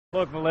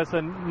Look,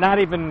 Melissa,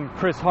 not even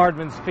Chris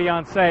Hardman's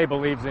fiancée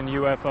believes in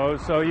UFOs,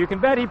 so you can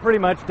bet he pretty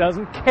much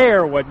doesn't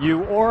care what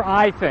you or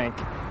I think.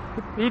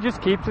 He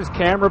just keeps his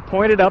camera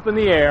pointed up in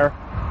the air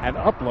and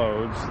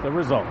uploads the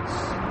results.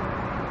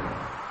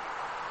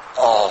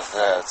 Oh,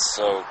 that's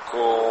so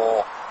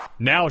cool.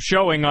 Now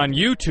showing on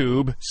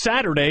YouTube,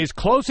 Saturday's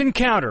close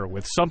encounter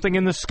with something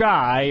in the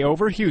sky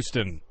over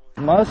Houston.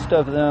 Most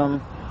of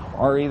them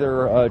are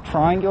either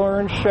triangular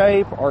in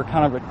shape or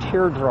kind of a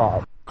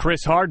teardrop.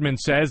 Chris Hardman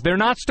says they're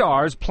not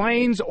stars,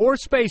 planes, or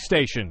space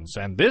stations,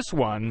 and this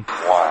one...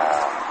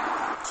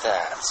 Wow,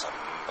 that's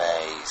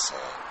amazing.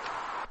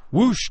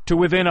 Whooshed to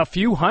within a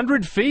few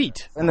hundred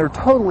feet. And they're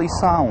totally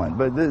silent,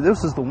 but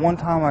this is the one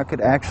time I could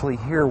actually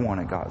hear when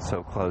it got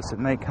so close. It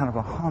made kind of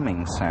a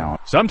humming sound.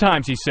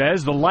 Sometimes, he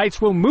says, the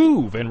lights will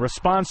move in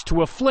response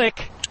to a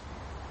flick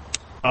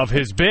of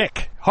his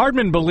bic.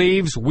 Hardman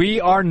believes we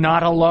are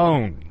not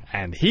alone,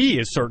 and he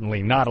is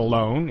certainly not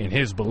alone in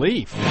his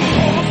belief.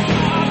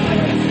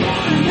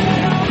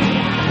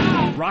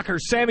 Rocker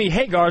Sammy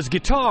Hagar's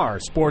guitar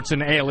sports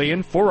an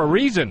alien for a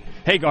reason.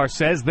 Hagar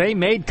says they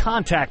made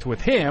contact with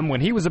him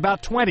when he was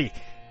about 20,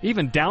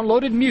 even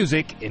downloaded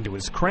music into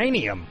his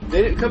cranium.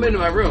 They didn't come into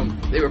my room.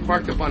 They were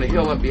parked up on a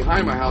hill up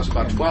behind my house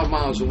about 12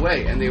 miles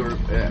away, and they were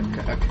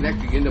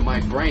connecting into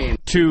my brain.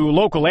 To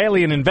local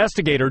alien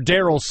investigator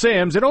Daryl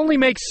Sims, it only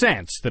makes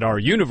sense that our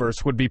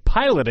universe would be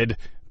piloted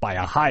by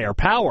a higher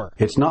power.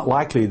 It's not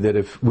likely that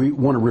if we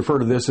want to refer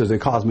to this as a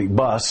cosmic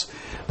bus,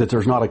 that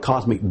there's not a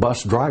cosmic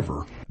bus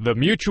driver. The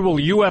Mutual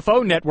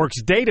UFO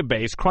Network's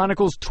database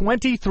chronicles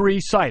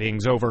 23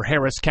 sightings over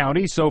Harris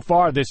County so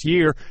far this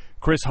year.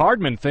 Chris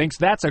Hardman thinks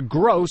that's a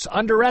gross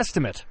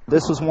underestimate.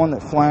 This was one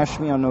that flashed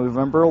me on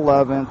November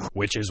 11th.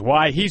 Which is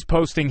why he's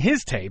posting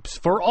his tapes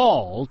for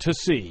all to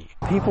see.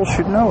 People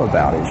should know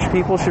about it.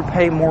 People should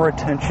pay more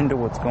attention to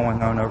what's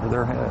going on over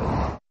their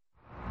head.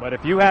 But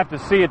if you have to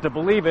see it to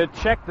believe it,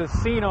 check the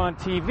Seen on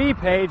TV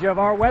page of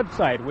our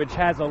website, which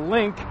has a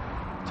link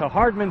to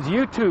Hardman's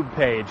YouTube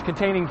page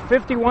containing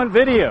 51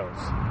 videos.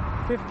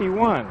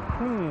 51.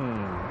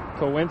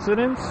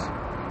 Coincidence?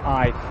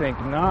 I think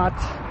not.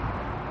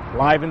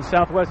 Live in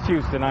Southwest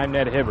Houston, I'm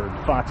Ned Hibbard,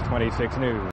 Fox 26 News.